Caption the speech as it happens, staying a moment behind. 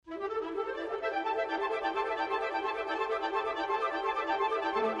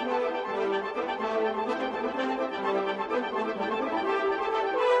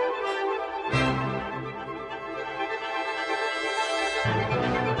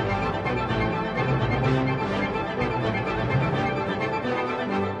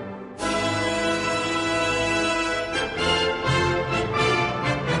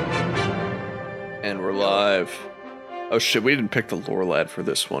5. Oh shit, we didn't pick the lore lad for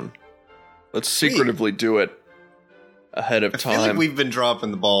this one. Let's secretively do it ahead of time. I feel like we've been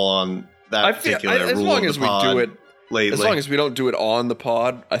dropping the ball on that particular rule. As long as we do it lately. As long as we don't do it on the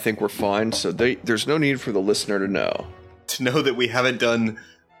pod, I think we're fine. So there's no need for the listener to know. To know that we haven't done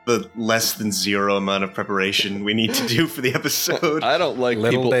the less than 0 amount of preparation we need to do for the episode. I don't like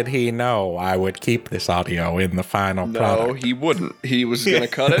Little people... did he know I would keep this audio in the final product. No, he wouldn't. He was going to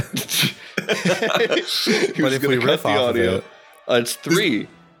cut it. But if we riff off of it... It's 3.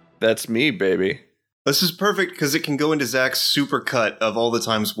 That's me, baby. This is perfect because it can go into Zach's supercut of all the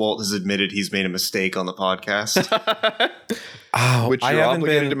times Walt has admitted he's made a mistake on the podcast. Which you're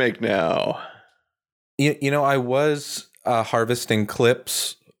obligated to make now. You know, I was harvesting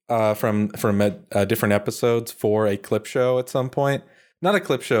clips from different episodes for a clip show at some point. Not a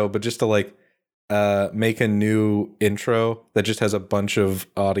clip show, but just to make a new intro that just has a bunch of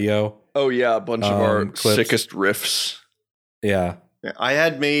audio. Oh yeah, a bunch of our clips. sickest riffs. Yeah.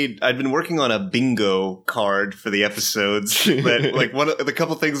 I'd been working on a bingo card for the episodes. That the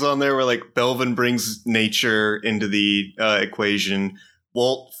couple things on there were like Belvin brings nature into the equation.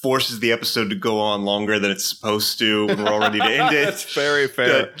 Walt forces the episode to go on longer than it's supposed to when we're all ready to end it. That's very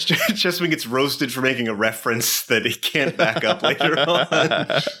fair. Chessman gets roasted for making a reference that he can't back up later on.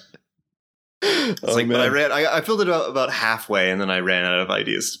 But I filled it about halfway, and then I ran out of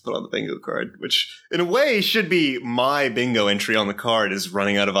ideas to put on the bingo card, which in a way should be my bingo entry on the card is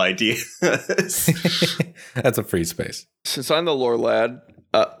running out of ideas. That's a free space. Since I'm the lore lad,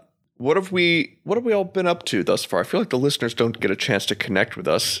 what have we all been up to thus far? I feel like the listeners don't get a chance to connect with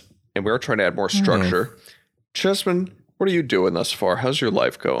us, and we are trying to add more structure. Chessman, what are you doing thus far? How's your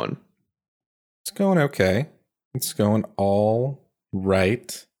life going? It's going okay. It's going all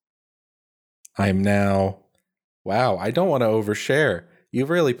right. I'm now... Wow, I don't want to overshare. You've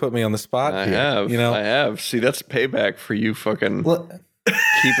really put me on the spot I here. have. See, that's payback for you fucking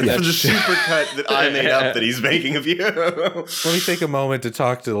keeping that for the supercut that I made up that he's making of you. Let me take a moment to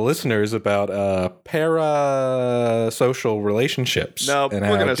talk to the listeners about parasocial relationships. No, and we're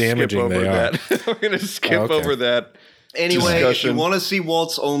how going to skip damaging over they are. that. We're going to skip over that. Anyway, discussion. If you want to see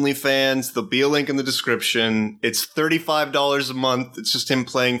Walt's OnlyFans, there'll be a link in the description. It's $35 a month. It's just him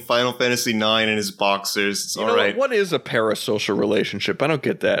playing Final Fantasy IX in his boxers. It's all right. What is a parasocial relationship? I don't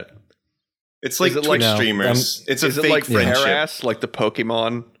get that. It's like Twitch streamers. It's a fake friendship. Paras, like the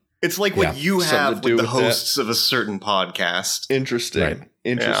Pokemon? It's like what you have with the hosts that. Of a certain podcast. Interesting. Right.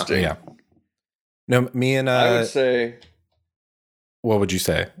 Interesting. Yeah. No, me and... I would say... What would you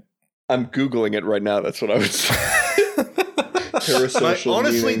say? I'm Googling it right now. That's what I would say.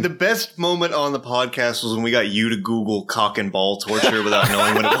 Honestly, meaning. the best moment on the podcast was when we got you to Google cock and ball torture without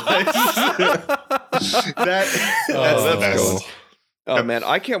knowing what it was. That's the best. Oh man,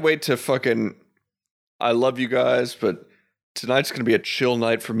 I can't wait to fucking... I love you guys, but tonight's going to be a chill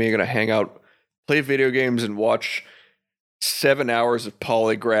night for me. I'm going to hang out, play video games, and watch 7 hours of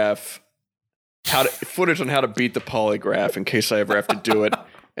polygraph, footage on how to beat the polygraph in case I ever have to do it,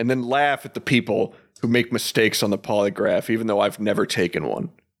 and then laugh at the people who make mistakes on the polygraph, even though I've never taken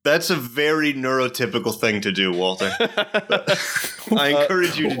one. That's a very neurotypical thing to do, Walter. I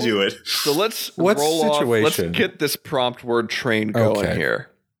encourage you to do it. So let's roll off. Let's get this prompt word train going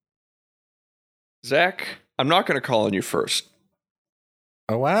here. Zach, I'm not going to call on you first.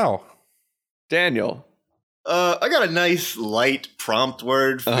 Oh, wow. Daniel. I got a nice light prompt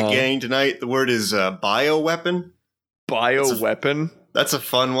word for the gang tonight. The word is bioweapon. Bioweapon? That's a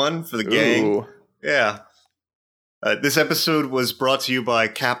fun one for the gang. Ooh. Yeah. This episode was brought to you by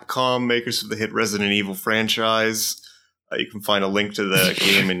Capcom, makers of the hit Resident Evil franchise. You can find a link to the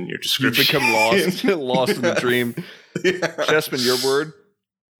game in your description. You've become lost in the dream. Yeah. Jasmine, your word?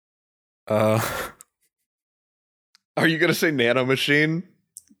 Are you going to say nanomachine?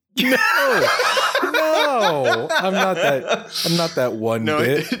 No, I'm not that one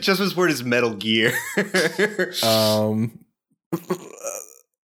bit. No, Jasmine's word is Metal Gear.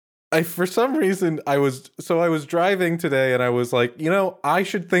 For some reason I was driving today and I was like, I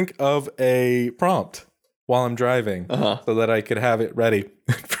should think of a prompt while I'm driving so that I could have it ready.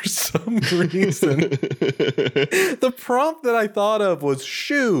 For some reason, the prompt that I thought of was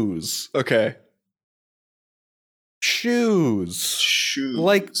shoes. Okay. Shoes.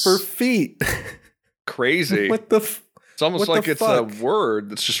 Like for feet. Crazy. What the it's almost like it's a word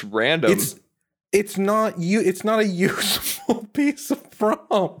that's just random. It's not a useful piece of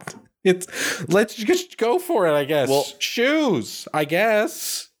prompt. Let's just go for it, I guess. Well, shoes, I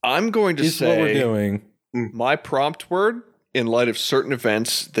guess. I'm going to say what we're doing. My prompt word, in light of certain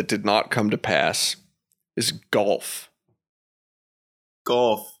events that did not come to pass, is golf.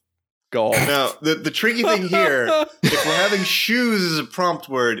 Golf. golf. Now, the tricky thing here, if we're having shoes as a prompt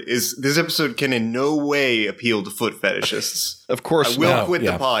word, is this episode can in no way appeal to foot fetishists. Of course, I will No, quit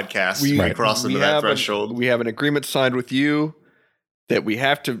yeah. the podcast We- if we cross into that threshold. We have an agreement signed with you that we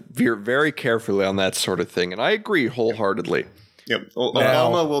have to veer very carefully on that sort of thing, and I agree wholeheartedly. Yep. Well, Now-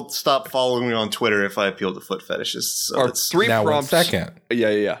 Obama will stop following me on Twitter if I appeal to foot fetishists. So Our it's, 3 Now, prompts. 1 second.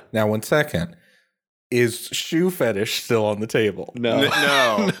 Yeah. Now, 1 second. Is shoe fetish still on the table? No.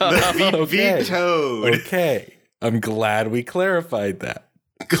 no. Okay. Vetoed. Okay. I'm glad we clarified that.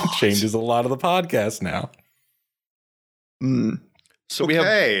 God. Changes a lot of the podcast now. So we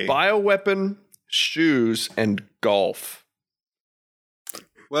Okay. have bioweapon, shoes, and golf.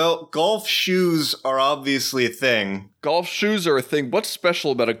 Well, golf shoes are obviously a thing. Golf shoes are a thing. What's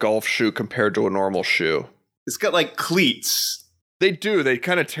special about a golf shoe compared to a normal shoe? It's got like cleats. They do. They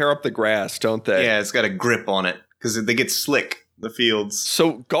kind of tear up the grass, don't they? Yeah, it's got a grip on it because they get slick, the fields.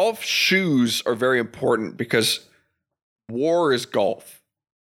 So golf shoes are very important because war is golf.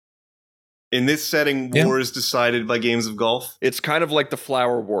 In this setting, Yeah. war is decided by games of golf. It's kind of like the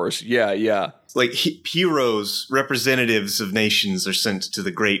flower wars. Yeah. It's like heroes, representatives of nations are sent to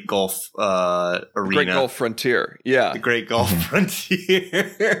the great golf arena. Great golf frontier. Yeah. The great golf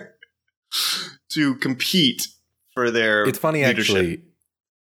frontier to compete for their It's funny, leadership. actually.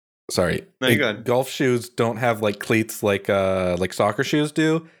 Sorry. No, you go ahead. Golf shoes don't have like cleats like soccer shoes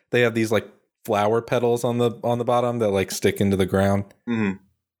do. They have these like flower petals on the bottom that like stick into the ground. Mhm.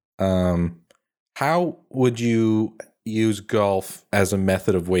 How would you use golf as a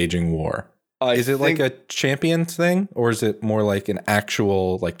method of waging war? Is it like a champions thing, or is it more like an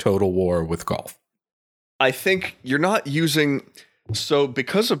actual like total war with golf? I think you're not using. So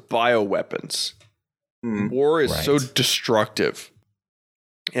because of bioweapons, war is so Right. destructive.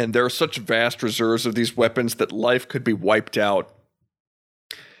 And there are such vast reserves of these weapons that life could be wiped out.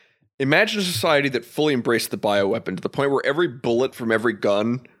 Imagine a society that fully embraced the bioweapon to the point where every bullet from every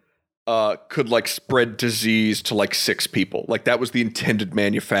gun could like spread disease to like 6 people. Like that was the intended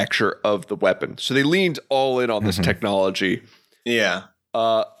manufacture of the weapon. So they leaned all in on this technology. Yeah.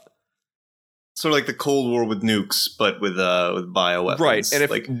 Sort of like the Cold War with nukes, but with bioweapons. Right. And if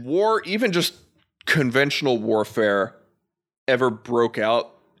like, war, even just conventional warfare, ever broke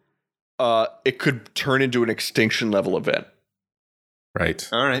out, it could turn into an extinction level event. Right.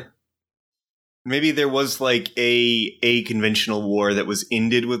 all right. Maybe there was like a conventional war that was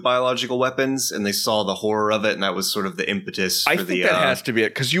ended with biological weapons, and they saw the horror of it, and that was sort of the impetus for I think the. that has to be it,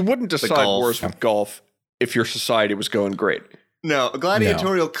 because you wouldn't decide golf. wars with golf if your society was going great. No,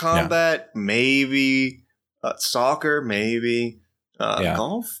 gladiatorial combat, maybe. Soccer, maybe. Yeah.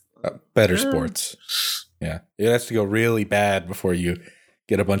 Golf? Better sports. Yeah. It has to go really bad before you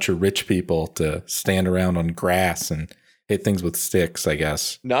get a bunch of rich people to stand around on grass and hit things with sticks, I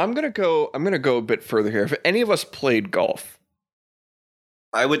guess. Now I'm gonna go a bit further here. If any of us played golf,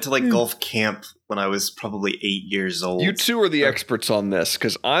 I went to like golf camp when I was probably 8 years old. you two are the experts on this,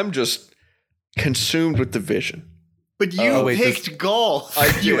 because I'm just consumed with the vision. But you Oh, wait, picked golf. I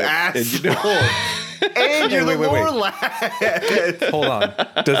you did, asshole. and you know- And you're Wait, the wait, wait. lore lad. Hold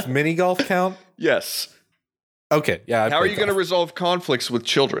on. Does mini golf count? Yes. Okay. Yeah. How are you going to resolve conflicts with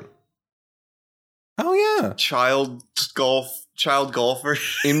children? Oh, yeah. Child golfer.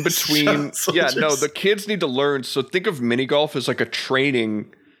 In between, Child yeah, no, soldiers. the kids need to learn. So think of mini golf as like a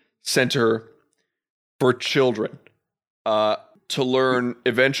training center for children to learn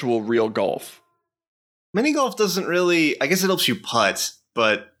eventual real golf. Mini golf doesn't really. I guess it helps you putt,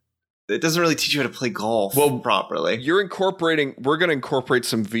 but it doesn't really teach you how to play golf properly. We're going to incorporate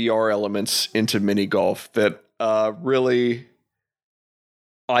some VR elements into mini golf that really,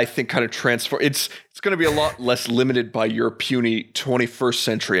 I think, kind of transform. It's going to be a lot less limited by your puny 21st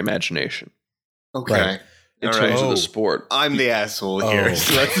century imagination Okay. Right. in All terms right. of Oh. the sport. I'm the asshole Oh. here.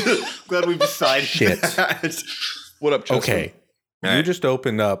 So that's, glad we decided Shit. that. What up, Justin? Okay. All You right. just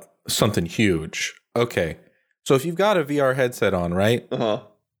opened up something huge. Okay. So if you've got a VR headset on, right? Uh-huh.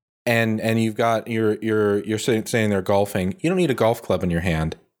 And you've got you're saying they're golfing, you don't need a golf club in your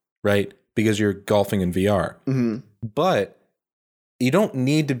hand, right? Because you're golfing in VR. Mm-hmm. But you don't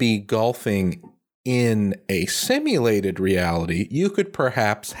need to be golfing in a simulated reality. You could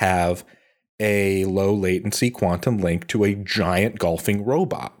perhaps have a low latency quantum link to a giant golfing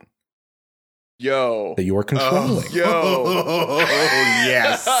robot Yo. that you're controlling. Yo. Oh,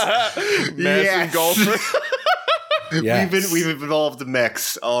 yes. Massive Yes. golfer. Yes. We've evolved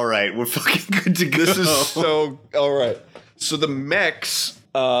mechs. All right, we're fucking good to go. This is so all right. So the mechs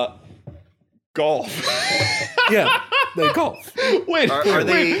golf. Yeah. they golf. Wait, Are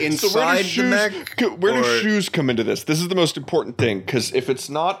they wait. inside the mech? Where do or- shoes come into this? This is the most important thing, because if it's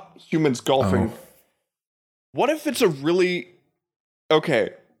not humans golfing, what if it's a really... Okay,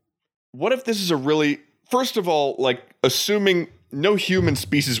 what if this is a really... First of all, like, assuming no human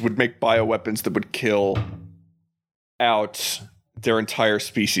species would make bioweapons that would kill out their entire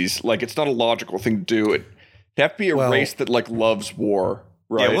species. Like, it's not a logical thing to do. It'd have to be a race that, like, loves war,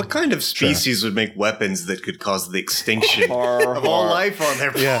 right? Yeah, what kind of species would make weapons that could cause the extinction of all life on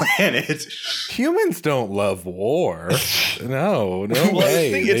their planet? Humans don't love war. No Well,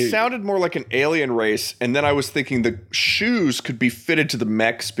 way. it sounded more like an alien race, and then I was thinking the shoes could be fitted to the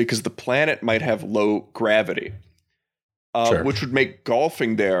mechs because the planet might have low gravity, which would make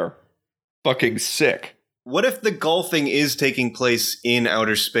golfing there fucking sick. What if the golfing is taking place in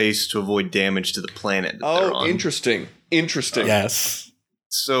outer space to avoid damage to the planet that they're on? Interesting. Yes.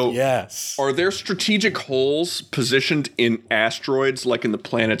 So, Yes. Are there strategic holes positioned in asteroids, like in the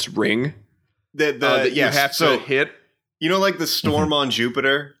planet's ring, that you have to hit? You know, like the storm on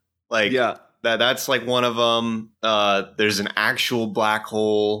Jupiter? Like, that's like one of them. There's an actual black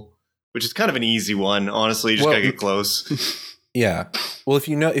hole, which is kind of an easy one. Honestly, you just gotta get close. Yeah. Well, if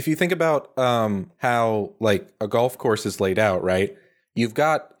you think about how like a golf course is laid out, right? You've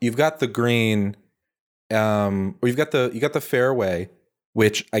got the green, or you got the fairway,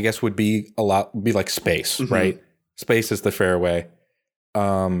 which I guess would be like space, right? Space is the fairway,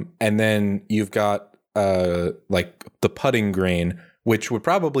 and then you've got like the putting green, which would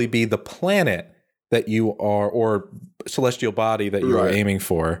probably be the planet that you are, or celestial body that you are aiming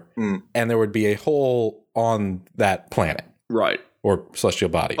for, and there would be a hole on that planet. Right. Or celestial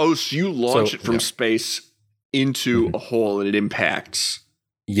body. Oh, so you launch it from space into a hole and it impacts.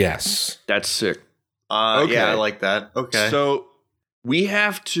 Yes. That's sick. Okay. Yeah, I like that. Okay. So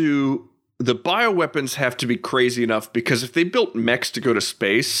the bioweapons have to be crazy enough, because if they built mechs to go to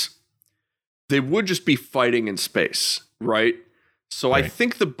space, they would just be fighting in space, right? So I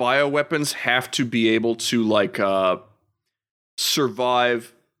think the bioweapons have to be able to like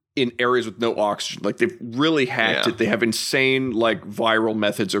survive in areas with no oxygen. Like, they've really hacked it. They have insane like viral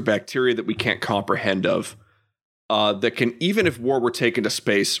methods or bacteria that we can't comprehend of, that can, even if war were taken to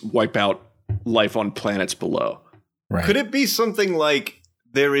space, wipe out life on planets below. Right. Could it be something like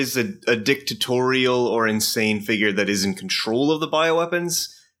there is a dictatorial or insane figure that is in control of the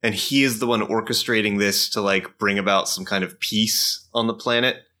bioweapons, and he is the one orchestrating this to like bring about some kind of peace on the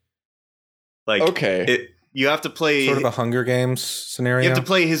planet? Like, you have to play sort of a Hunger Games scenario. You have to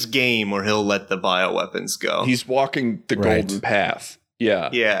play his game, or he'll let the bioweapons go. He's walking the golden path. Yeah.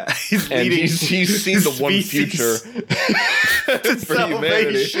 Yeah. He's seen the one future for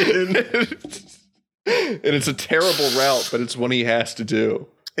humanity. And it's a terrible route, but it's one he has to do.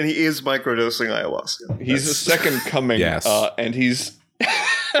 And he is microdosing ayahuasca. He's a second coming. Yes. And he's...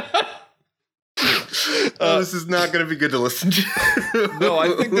 this is not going to be good to listen to. No, I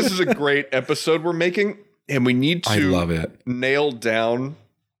think this is a great episode we're making. And we need to nail down,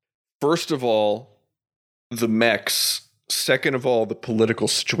 first of all, the mechs. Second of all, the political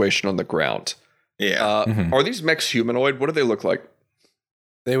situation on the ground. Yeah. Are these mechs humanoid? What do they look like?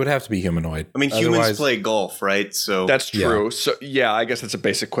 They would have to be humanoid. I mean, humans play golf, right? So that's true. So yeah, I guess that's a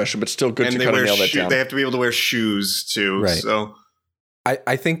basic question, but still good to kind of nail that down. They have to be able to wear shoes too. Right. So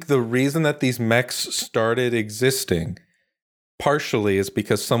I think the reason that these mechs started existing partially is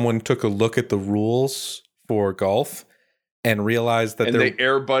because someone took a look at the rules for golf and realized that they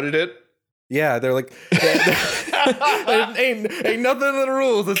air-butted it. Yeah, they're like, ain't nothing in the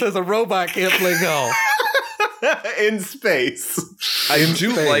rules that says a robot can't play golf in space.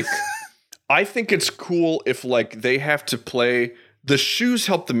 I think it's cool if like they have to play. The shoes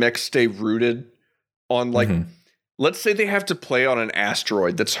help the mech stay rooted on like. Let's say they have to play on an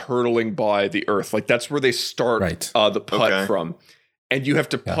asteroid that's hurtling by the Earth. Like that's where they start the putt from. And you have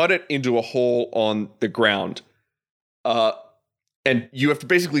to putt it into a hole on the ground. And you have to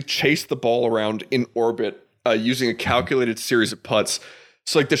basically chase the ball around in orbit using a calculated series of putts.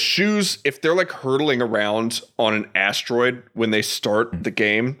 So like the shoes, if they're like hurtling around on an asteroid when they start the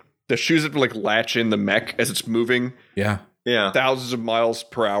game, the shoes have to like latch in the mech as it's moving thousands of miles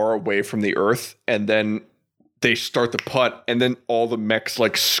per hour away from the Earth. And then they start the putt, and then all the mechs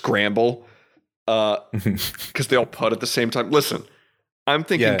like scramble because they all putt at the same time. Listen, I'm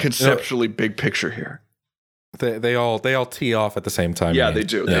thinking conceptually big picture here. They all tee off at the same time. Yeah, they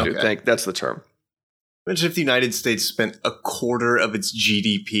do. They do. That's the term. Imagine if the United States spent a quarter of its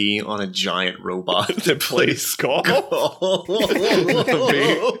GDP on a giant robot that plays golf.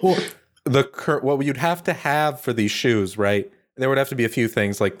 What you'd have to have for these shoes, right? There would have to be a few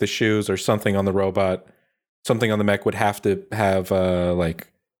things like the shoes or something on the robot something on the mech would have to have like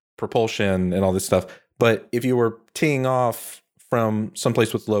propulsion and all this stuff. But if you were teeing off from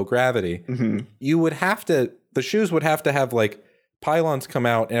someplace with low gravity, you would have to, the shoes would have to have like pylons come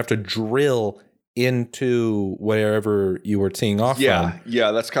out and have to drill into wherever you were teeing off from.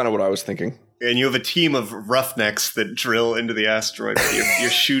 Yeah, that's kind of what I was thinking. And you have a team of roughnecks that drill into the asteroid with your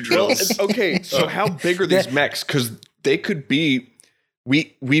shoe drills. Okay, so how big are these mechs? Because they could be,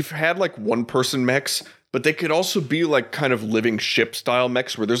 we've had like one person mechs, but they could also be like kind of living ship style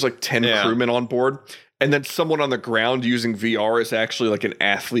mechs where there's like 10 crewmen on board. And then someone on the ground using VR is actually like an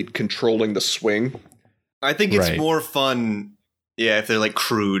athlete controlling the swing. I think it's more fun, if they're like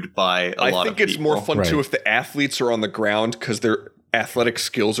crewed by a lot of people. I think it's more fun too if the athletes are on the ground because they're athletic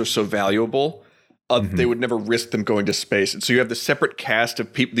skills are so valuable, they would never risk them going to space. And so you have the separate cast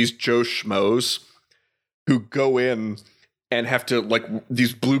of people, these Joe Schmoes, who go in and have to, like,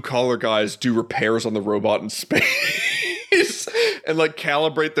 these blue-collar guys do repairs on the robot in space and, like,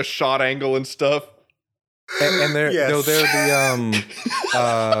 calibrate the shot angle and stuff. And they're the,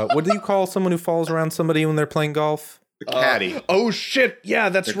 what do you call someone who follows around somebody when they're playing golf? The caddy. Oh, shit. Yeah,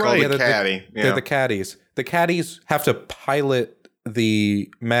 that's they're right. The caddy. They're the caddies. The caddies have to pilot the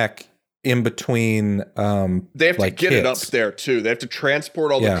mech in between they have to get it up there too. They have to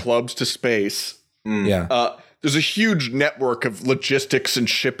transport all the clubs to space. There's a huge network of logistics and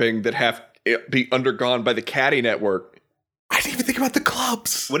shipping that have to be undergone by the caddy network. I didn't even think about the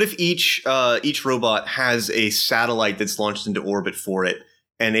clubs. What if each robot has a satellite that's launched into orbit for it,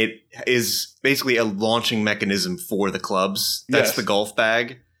 and it is basically a launching mechanism for the clubs? That's the golf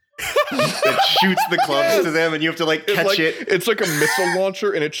bag. That shoots the clubs to them, and you have to like catch it. It's like a missile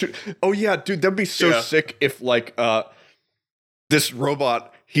launcher, and it shoots. Oh yeah, dude, that'd be so sick if like this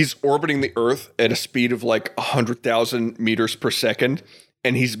robot, he's orbiting the Earth at a speed of like 100,000 meters per second,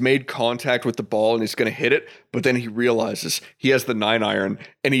 and he's made contact with the ball, and he's going to hit it, but then he realizes he has the 9-iron,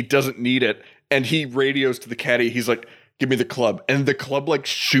 and he doesn't need it, and he radios to the caddy. He's like, "Give me the club," and the club like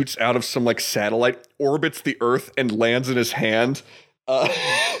shoots out of some like satellite, orbits the Earth, and lands in his hand.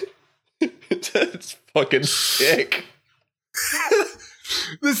 It's fucking sick.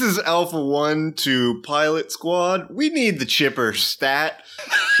 This is Alpha 1 to Pilot Squad. We need the chipper stat.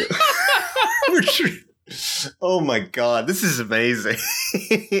 Oh my god, this is amazing.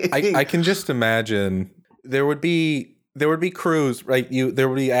 I can just imagine there would be crews, right? There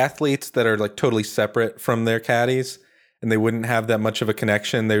would be athletes that are like totally separate from their caddies, and they wouldn't have that much of a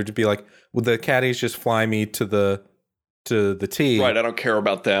connection. They would be like, "Would the caddies just fly me to the tee?" Right, I don't care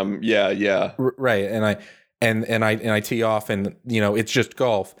about them. Yeah. Right, and I tee off, and it's just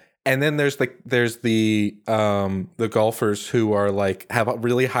golf. And then there's the golfers who are like have a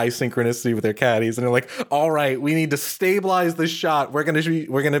really high synchronicity with their caddies, and they're like, "All right, we need to stabilize the shot. We're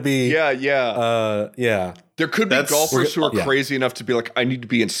gonna be yeah. There could be golfers who are crazy enough to be like, I need to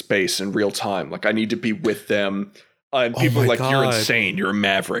be in space in real time. Like I need to be with them. And people are like, "You're insane. You're a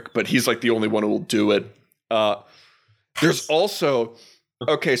maverick." But he's like the only one who will do it. There's also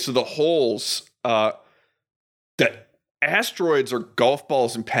so the holes that asteroids or golf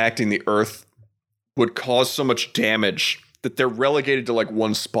balls impacting the Earth would cause so much damage that they're relegated to like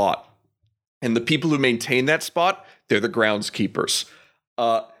one spot. And the people who maintain that spot, they're the groundskeepers.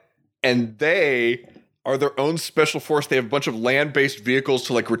 And they are their own special force. They have a bunch of land-based vehicles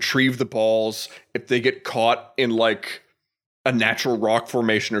to like retrieve the balls if they get caught in like a natural rock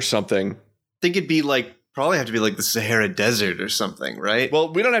formation or something. I think it'd be like probably have to be like the Sahara Desert or something, right?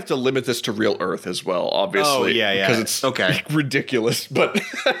 Well, we don't have to limit this to real Earth as well, obviously. Oh, yeah. Because it's ridiculous. But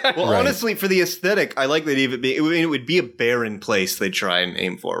honestly, for the aesthetic, I like that it would be a barren place they try and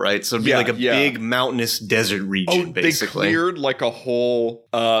aim for, right? So it'd be like a big mountainous desert region, basically. They cleared like a whole...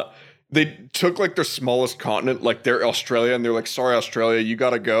 they took like their smallest continent, like they're Australia, and they're like, "Sorry, Australia, you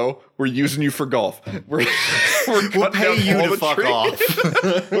gotta go. We're using you for golf. We'll pay you to fuck off."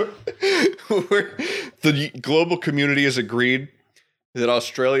 The global community has agreed that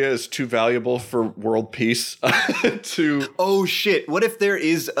Australia is too valuable for world peace to... Oh, shit. What if there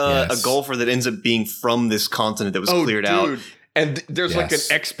is a golfer that ends up being from this continent that was cleared out? And there's like an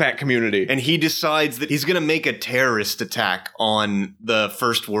expat community. And he decides that he's going to make a terrorist attack on the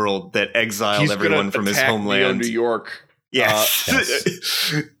first world that exiled everyone from his homeland. New York. Yes.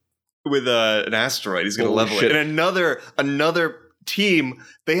 With an asteroid. He's going to level it. And another team,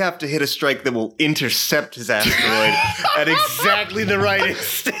 they have to hit a strike that will intercept his asteroid at exactly the right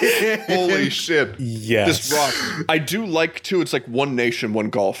extent. Holy shit. Yes. This rock. I do like, too, it's like one nation, one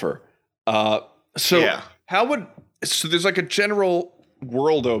golfer. So there's like a general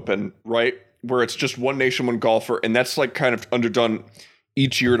world open, right? Where it's just one nation, one golfer. And that's like kind of underdone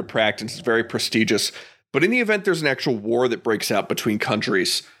each year to practice. It's very prestigious. But in the event there's an actual war that breaks out between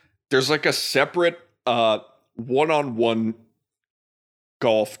countries, there's like a separate one-on-one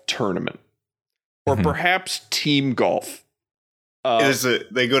golf tournament, or perhaps team golf.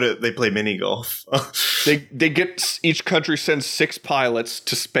 They play mini golf. Each country sends 6 pilots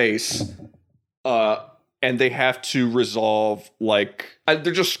to space, and they have to resolve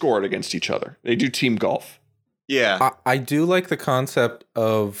they're just scored against each other. They do team golf. Yeah, I do like the concept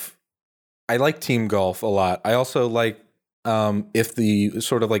of. I like team golf a lot. I also like if the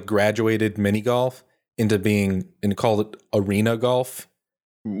sort of like graduated mini golf into being and called it arena golf.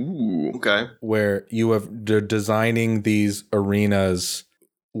 Ooh, okay. Where they're designing these arenas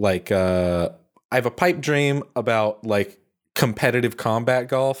like I have a pipe dream about like competitive combat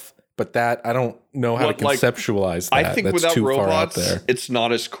golf, but that I don't know how to conceptualize that. I think that's without too robots, far out there. It's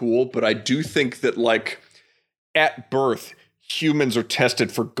not as cool, but I do think that at birth, humans are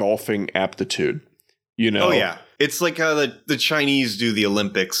tested for golfing aptitude. Oh yeah. It's like how the Chinese do the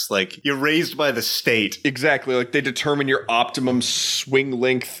Olympics. Like, you're raised by the state. Exactly. Like, they determine your optimum swing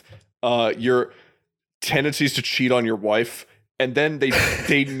length, your tendencies to cheat on your wife, and then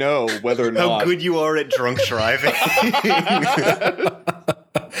they know whether or not how good you are at drunk driving.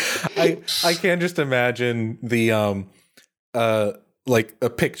 I can just imagine the like a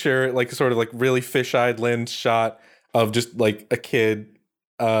picture, like sort of like really fisheye lens shot of just like a kid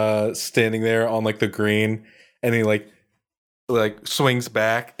standing there on like the green, and he like swings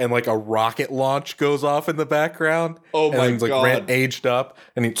back and like a rocket launch goes off in the background. Oh my and he's god! Aged up,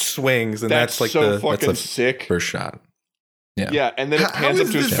 and he swings, and that's like so fucking sick. First shot. Yeah, and then it pans up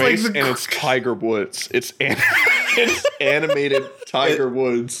to his face, and it's Tiger Woods. It's animated Tiger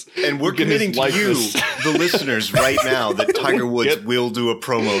Woods. And we're committing to you, the listeners, right now that Tiger Woods will do a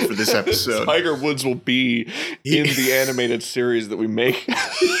promo for this episode. Tiger Woods will be in the animated series that we make.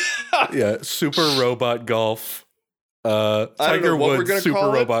 Yeah, Super Robot Golf. Tiger Woods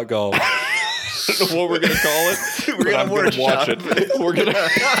Super Robot Golf. I don't know what we're going to call it. We're going to watch it. We're going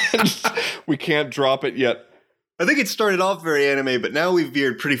to. We can't drop it yet. I think it started off very anime, but now we've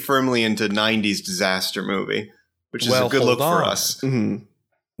veered pretty firmly into 90s disaster movie, which is a good look for us. Mm-hmm.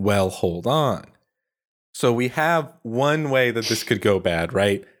 Well, hold on. So we have one way that this could go bad,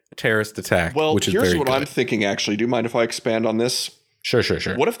 right? A terrorist attack. Well, which is here's very what good. I'm thinking, actually. Do you mind if I expand on this? Sure.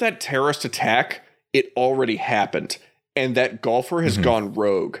 What if that terrorist attack, it already happened, and that golfer has gone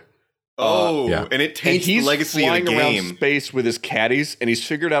rogue? And it takes the legacy of the game. He's flying around space with his caddies, and he's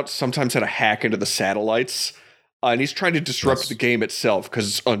figured out sometimes how to hack into the satellites. And he's trying to disrupt the game itself because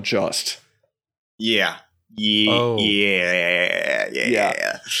it's unjust. Yeah. Yeah.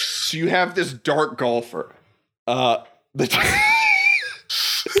 So you have this dark golfer. The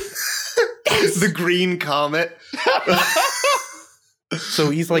green comet.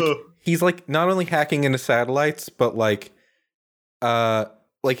 So he's like not only hacking into satellites, but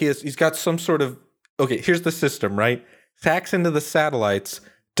he's got some sort of here's the system, right? Hacks into the satellites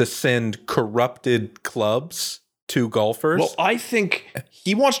to send corrupted clubs to golfers. Well, I think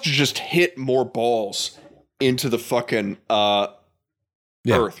he wants to just hit more balls into the fucking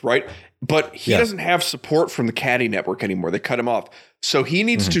Earth, right? But he doesn't have support from the caddy network anymore. They cut him off. So he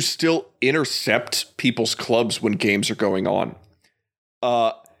needs to still intercept people's clubs when games are going on.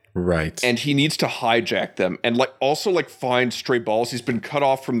 Right. And he needs to hijack them and also find stray balls. He's been cut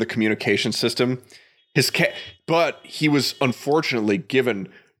off from the communication system. But he was unfortunately given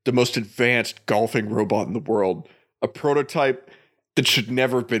the most advanced golfing robot in the world, a prototype that should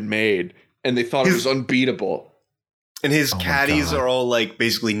never have been made, and they thought it was unbeatable. And his caddies are all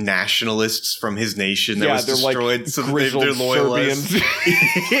basically nationalists from his nation that was destroyed. So they're loyalists.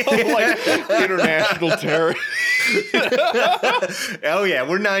 International terrorists. Oh yeah,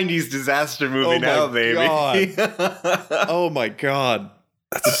 we're 90s disaster movie now, baby. Oh my god.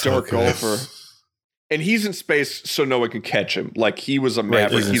 That's the dark golfer. And he's in space so no one can catch him. He was a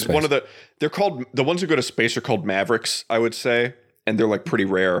maverick. He's one of they're called, the ones who go to space are called mavericks, I would say. And they're pretty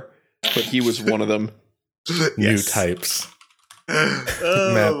rare. But he was one of them. New types.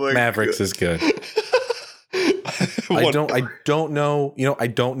 Mavericks is good. I don't know. I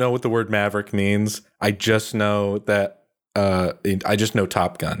don't know what the word maverick means. I just know that. I just know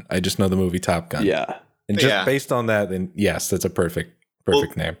Top Gun. I just know the movie Top Gun. Yeah. And just based on that, then yes, that's a perfect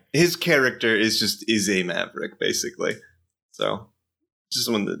name. His character is a maverick, basically. So,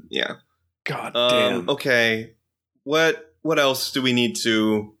 just one that, yeah. God damn. Okay. What else do we need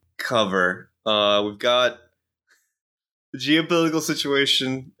to cover? We've got the geopolitical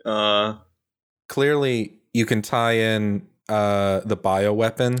situation. Clearly, you can tie in the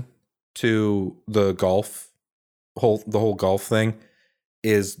bioweapon to the whole golf thing.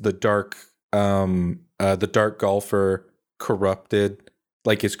 Is the dark the Dark Golfer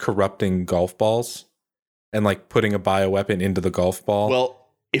is corrupting golf balls and like putting a bioweapon into the golf ball. Well,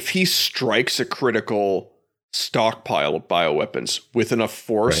 if he strikes a critical stockpile of bioweapons with enough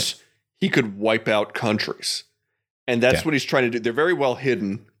force, he could wipe out countries. And that's what he's trying to do. They're very well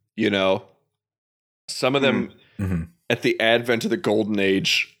hidden, you know. Some of them at the advent of the Golden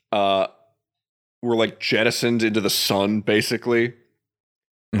Age were like jettisoned into the sun, basically.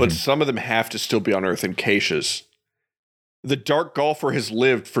 But some of them have to still be on Earth in caches. The Dark Golfer has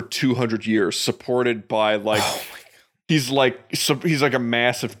lived for 200 years, supported by like he's like a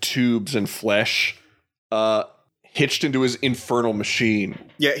mass of tubes and flesh, hitched into his infernal machine.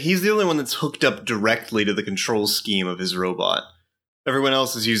 Yeah, he's the only one that's hooked up directly to the control scheme of his robot. Everyone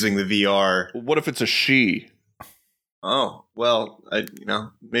else is using the VR. What if it's a she? Oh well,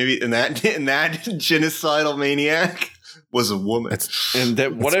 maybe in that genocidal maniac was a woman.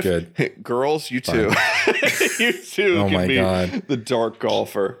 What if good. Girls, you too, you too can be the Dark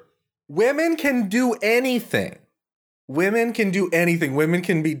Golfer. Women can do anything. Women can do anything. Women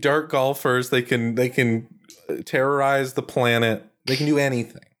can be Dark Golfers. They can terrorize the planet. They can do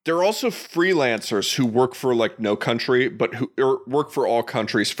anything. There are also freelancers who work for like no country, but who work for all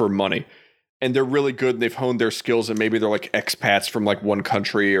countries for money. And they're really good and they've honed their skills, and maybe they're like expats from like one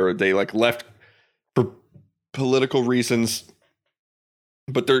country, or they like left for political reasons,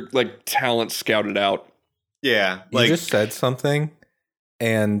 but they're like talent scouted out. Yeah. You just said something,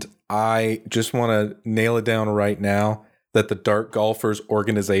 and I just want to nail it down right now that the Dark Golfers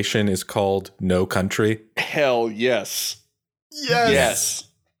organization is called No Country. Hell yes. Yes.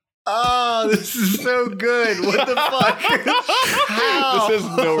 Oh, this is so good. What the fuck? How? This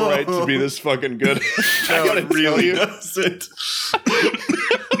has no right to be this fucking good. No, it really doesn't.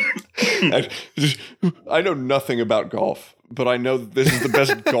 I know nothing about golf, but I know that this is the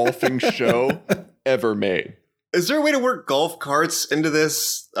best golfing show ever made. Is there a way to work golf carts into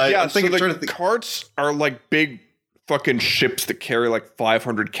this? Carts are like big fucking ships that carry like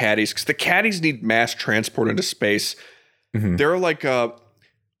 500 caddies, because the caddies need mass transport into space. They're like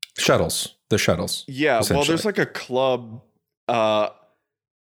shuttles. The shuttles. Yeah, well, there's like a club. I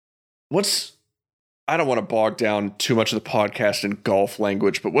don't want to bog down too much of the podcast in golf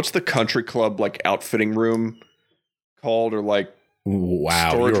language, but what's the country club like outfitting room called, or like?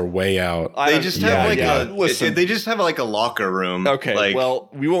 Wow, you're way out. They just have like a locker room. Okay, well,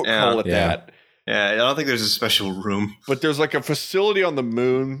 we won't call it that. Yeah, I don't think there's a special room. But there's like a facility on the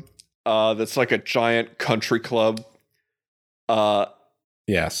moon that's like a giant country club.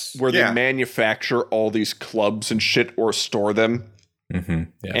 Yes. Where they manufacture all these clubs and shit, or store them. Yes.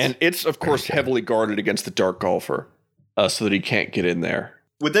 And it's, of course, heavily guarded against the Dark Golfer, so that he can't get in there.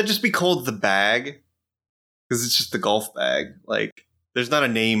 Would that just be called the bag? Because it's just the golf bag. Like, there's not a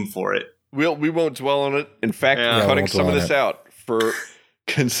name for it. We won't dwell on it. In fact, we're cutting some of this out for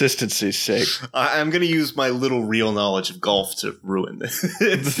consistency's sake. I'm going to use my little real knowledge of golf to ruin this.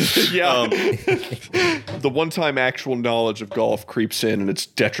 The one-time actual knowledge of golf creeps in, and it's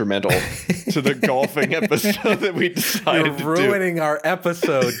detrimental to the golfing episode that we decided to do. You're ruining our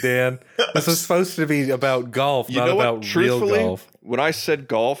episode, Dan. This is supposed to be about golf, not about real golf. When I said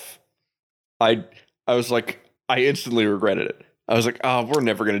golf, I was like, I instantly regretted it. I was like, we're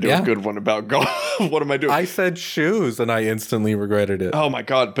never going to do a good one about golf. What am I doing? I said shoes, and I instantly regretted it. Oh, my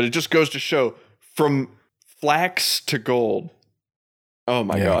God. But it just goes to show, from flax to gold. Oh,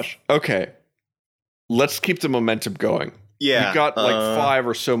 my gosh. Okay. Let's keep the momentum going. Yeah. We've got like 5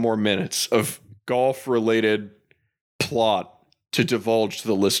 or so more minutes of golf-related plot to divulge to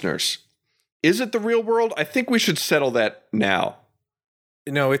the listeners. Is it the real world? I think we should settle that now.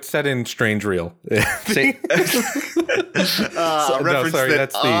 No, it's set in Strange Reel. Reference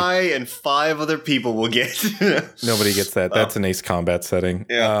that I and 5 other people will get. Nobody gets that. That's an Ace Combat setting.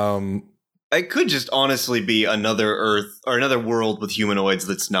 Yeah. It could just honestly be another Earth or another world with humanoids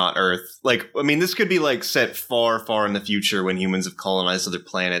that's not Earth. Like, I mean, this could be like set far, far in the future when humans have colonized other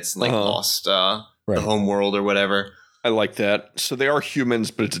planets and like lost the home world or whatever. I like that. So they are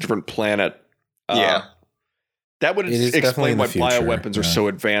humans, but it's a different planet. Yeah. That would explain why bioweapons are so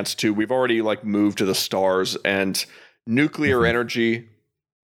advanced too. We've already like moved to the stars, and nuclear energy,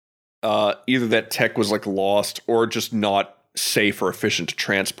 either that tech was like lost or just not safe or efficient to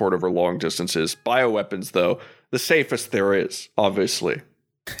transport over long distances. Bioweapons, though, the safest there is, obviously.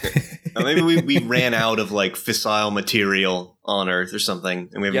 Maybe we ran out of like fissile material on Earth or something,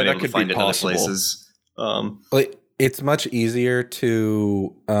 and we haven't been able to find it in other places. It's much easier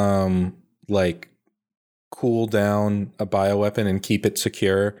to like cool down a bioweapon and keep it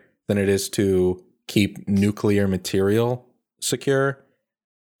secure than it is to keep nuclear material secure.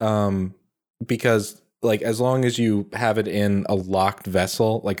 Because like as long as you have it in a locked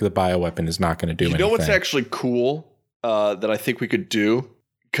vessel, like the bioweapon is not going to do anything. You know what's actually cool that I think we could do?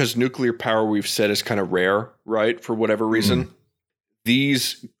 Because nuclear power, we've said, is kind of rare, right? For whatever reason.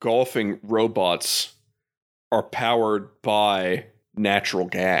 These golfing robots are powered by natural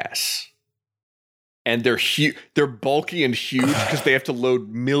gas. And they're bulky and huge because they have to load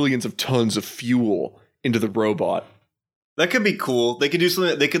millions of tons of fuel into the robot. That could be cool. They could do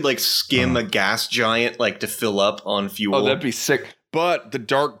something. They could like skim a gas giant like to fill up on fuel. Oh, that'd be sick. But the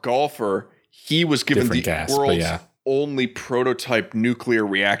Dark Golfer, he was given Different the gas, world's only prototype nuclear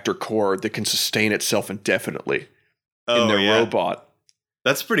reactor core that can sustain itself indefinitely in their robot.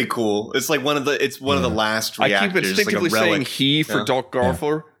 That's pretty cool. It's like one of the last reactors. I keep instinctively like saying he for Dark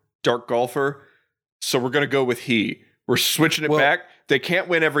Golfer. So we're gonna go with he. We're switching it back. They can't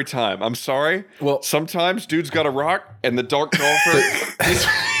win every time. I'm sorry. Well, sometimes dude's got a rock, and the Dark Golfer.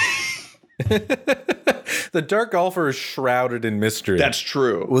 The Dark Golfer is shrouded in mystery. That's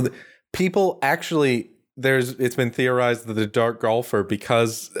true. Well, people actually, it's been theorized that the Dark Golfer,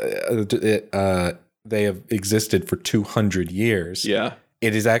 because they have existed for 200 years. Yeah,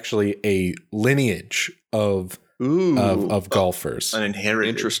 it is actually a lineage of golfers. An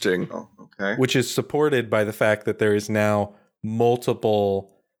inherited. Interesting. Oh, okay. Which is supported by the fact that there is now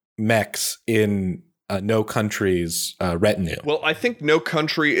multiple mechs in No Country's retinue. Well, I think No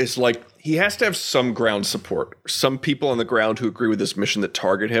Country is like, he has to have some ground support. Some people on the ground who agree with this mission that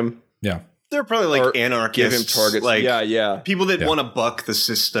target him. Yeah. They're probably like anarchists. Give him targets. Like, people that want to buck the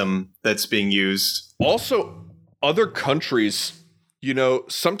system that's being used. Also, other countries,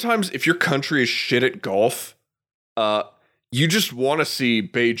 sometimes if your country is shit at golf, you just want to see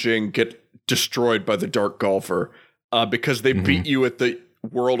Beijing get destroyed by the Dark Golfer because they beat you at the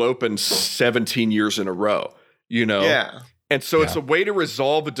World Open 17 years in a row, Yeah. And so it's a way to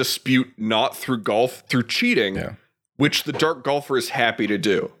resolve a dispute not through golf, through cheating, which the Dark Golfer is happy to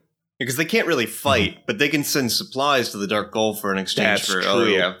do. Because they can't really fight, but they can send supplies to the Dark Golfer in exchange for,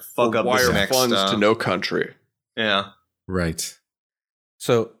 fuck up wire this next funds to No Country. Yeah. Right.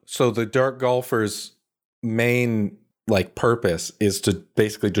 So the Dark Golfer's main purpose is to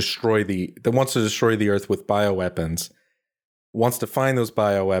basically wants to destroy the Earth with bioweapons, wants to find those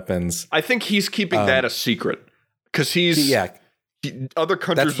bioweapons. I think he's keeping that a secret because other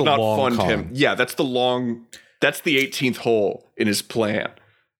countries will not fund him. Yeah, that's the 18th hole in his plan.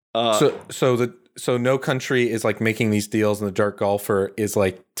 So No Country is making these deals, and the Dark Golfer is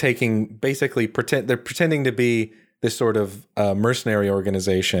taking they're pretending to be this sort of mercenary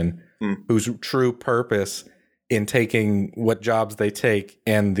organization whose true purpose in taking what jobs they take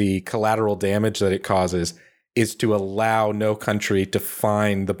and the collateral damage that it causes is to allow No Country to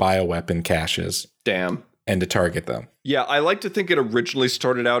find the bioweapon caches. Damn. And to target them. Yeah, I like to think it originally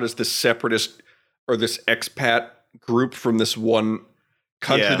started out as this separatist or this expat group from this one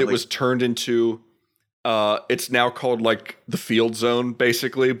country that was turned into it's now called the field zone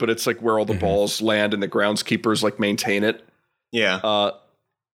basically, but it's where all the balls land and the groundskeepers maintain it. Yeah.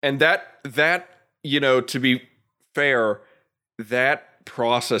 And that to be fair, that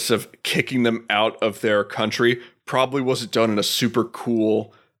process of kicking them out of their country probably wasn't done in a super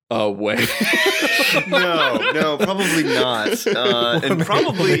cool way. No, probably not. And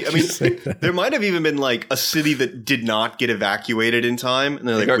probably, there might have even been a city that did not get evacuated in time, and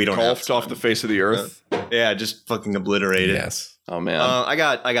they're we don't have golfed off the face of the earth. Yeah, just fucking obliterated. Yes. Oh man. I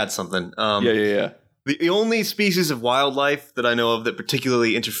got something. Yeah. The only species of wildlife that I know of that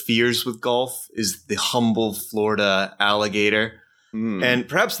particularly interferes with golf is the humble Florida alligator. And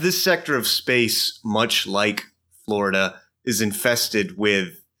perhaps this sector of space, much like Florida, is infested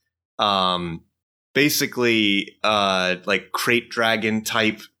with basically crate dragon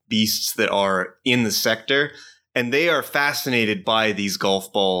type beasts that are in the sector, and they are fascinated by these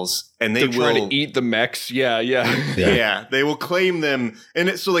golf balls, and they're trying to eat the mechs. Yeah. They will claim them,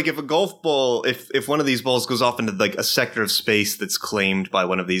 and so if a golf ball, if one of these balls goes off into a sector of space that's claimed by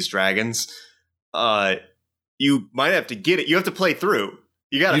one of these dragons, you might have to get it. You have to play through.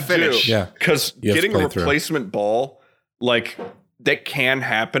 You got to finish. Yeah, because getting a replacement ball that can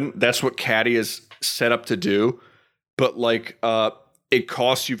happen. That's what Caddy is set up to do. But it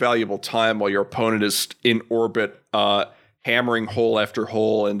costs you valuable time while your opponent is in orbit, hammering hole after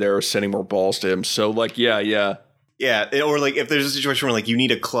hole, and they're sending more balls to him. So yeah. Yeah, or if there's a situation where you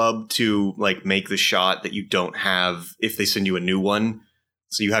need a club to make the shot that you don't have if they send you a new one.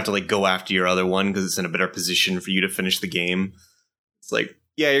 So you have to go after your other one because it's in a better position for you to finish the game. It's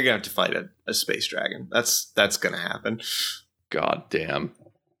you're going to have to fight a space dragon. That's going to happen. God damn.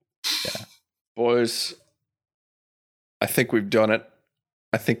 Yeah. Boys, I think we've done it.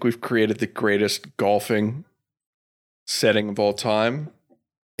 I think we've created the greatest golfing setting of all time.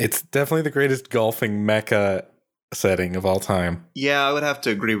 It's definitely the greatest golfing mecca setting of all time. Yeah, I would have to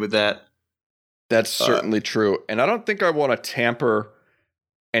agree with that. That's certainly true. And I don't think I want to tamper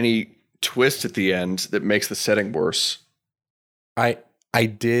any twist at the end that makes the setting worse. I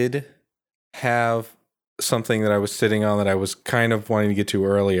did have something that I was sitting on that I was kind of wanting to get to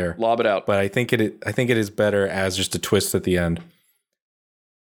earlier. Lob it out. But I think it is better as just a twist at the end.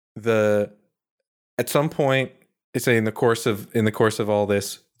 At some point, say in the course of all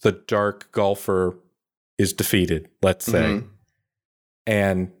this, the dark golfer is defeated, let's say. Mm-hmm.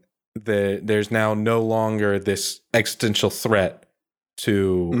 And there's now no longer this existential threat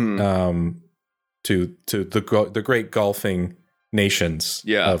to the great golfing nations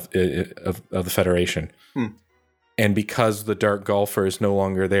of the Federation. And because the dark golfer is no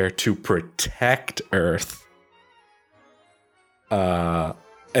longer there to protect Earth,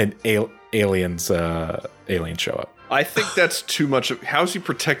 and aliens show up. I think that's too much. How's he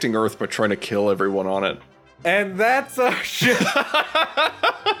protecting Earth by trying to kill everyone on it? And that's our shit.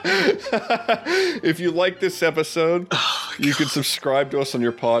 If you like this episode, you can subscribe to us on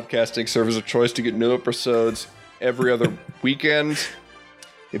your podcasting service of choice to get new episodes every other weekend.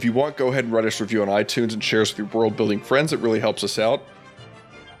 If you want, go ahead and write us a review on iTunes and share us with your world-building friends. It really helps us out.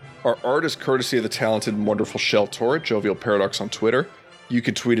 Our art is courtesy of the talented and wonderful Shell Torre at Jovial Paradox on Twitter. You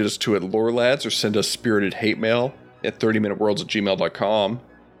can tweet at us too at LoreLads or send us spirited hate mail at 30minuteworlds@gmail.com.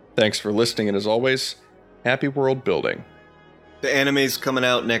 Thanks for listening, and as always, happy world building. The anime's coming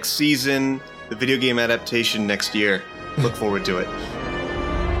out next season, the video game adaptation next year. Look forward to it.